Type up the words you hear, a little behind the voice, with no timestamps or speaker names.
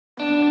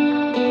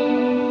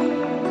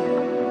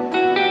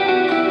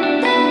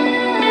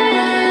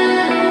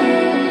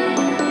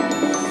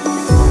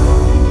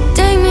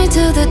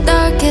the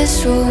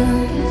darkest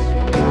room.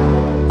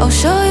 I'll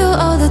show you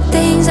all the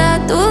things I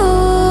do.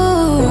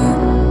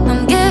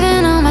 I'm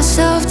giving all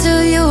myself to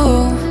you,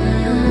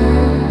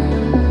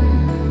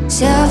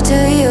 self to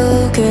you,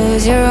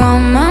 'cause you're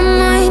on my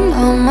mind,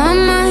 on my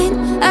mind.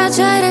 I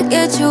try to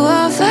get you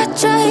off, I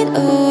tried,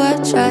 oh I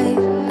tried.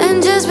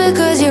 And just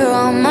because you're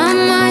on my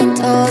mind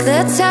all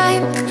the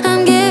time,